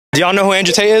Do y'all know who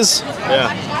Andrew Tate is?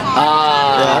 Yeah.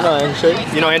 Yeah, I know Andrew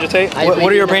Tate. You know Andrew Tate? What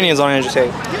are your opinions on Andrew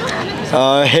Tate?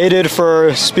 Hated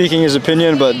for speaking his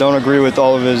opinion, but don't agree with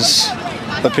all of his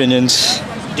opinions.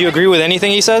 Do you agree with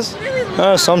anything he says?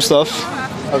 Some stuff.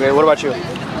 Okay, what about you?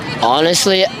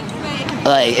 Honestly,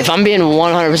 like, if I'm being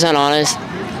 100% honest,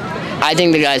 I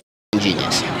think the guy's a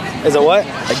genius. Is it what?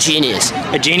 A genius.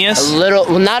 A genius? A little,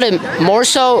 well, not a, more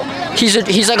so,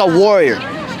 he's like a warrior.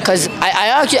 Because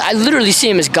I literally see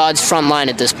him as God's front line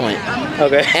at this point.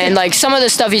 Okay. And like some of the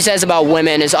stuff he says about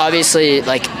women is obviously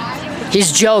like,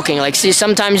 he's joking. Like, see,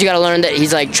 sometimes you gotta learn that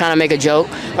he's like trying to make a joke.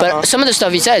 But some of the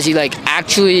stuff he says, he like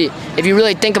actually, if you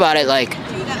really think about it, like,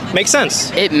 makes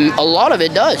sense. A lot of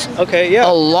it does. Okay, yeah.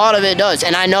 A lot of it does.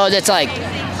 And I know that's like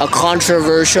a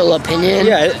controversial opinion.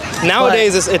 Yeah,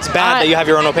 nowadays it's bad that you have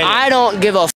your own opinion. I don't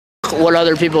give a what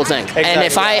other people think. Exactly, and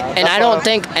if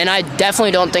I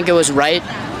definitely don't think it was right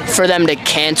for them to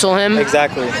cancel him.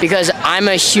 Exactly. Because I'm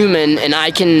a human and I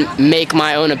can make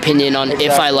my own opinion on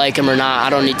if I like him or not.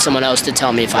 I don't need someone else to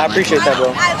tell me if I like him. I appreciate that,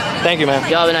 bro. Thank you, man.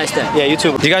 Y'all have a nice day. Yeah, you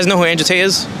too. Do you guys know who Andrew Tate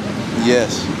is?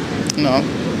 Yes. No.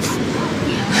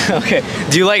 Okay.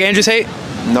 Do you like Andrew Tate?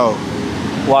 No.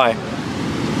 Why?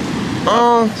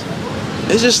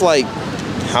 It's just like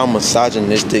how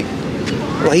misogynistic.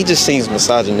 Like, he just seems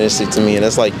misogynistic to me, and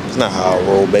that's like, it's not how I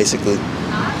roll, basically.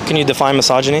 Can you define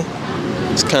misogyny?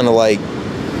 It's kind of like,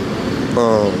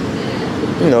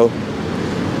 you know,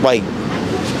 like,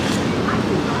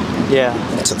 yeah,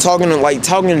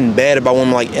 talking bad about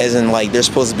women, like, as in like they're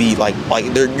supposed to be like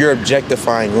you're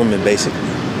objectifying women, basically.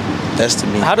 That's to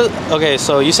me. Okay,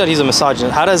 so you said he's a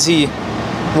misogynist.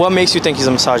 What makes you think he's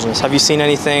a misogynist? Have you seen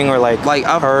anything or like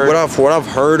I've heard? What I've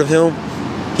heard of him,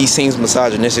 he seems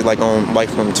misogynistic. Like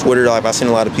from Twitter, like I've seen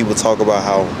a lot of people talk about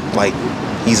how like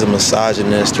he's a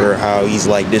misogynist or how he's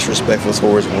like disrespectful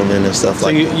towards women and stuff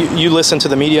like that. So you listen to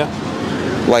the media?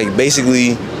 Like,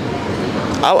 basically,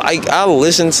 I'll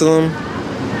listen to them,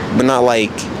 but not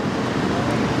like.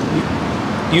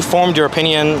 You formed your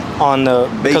opinion on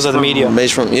because of the media?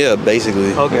 Yeah,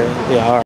 basically. Okay, yeah, all right.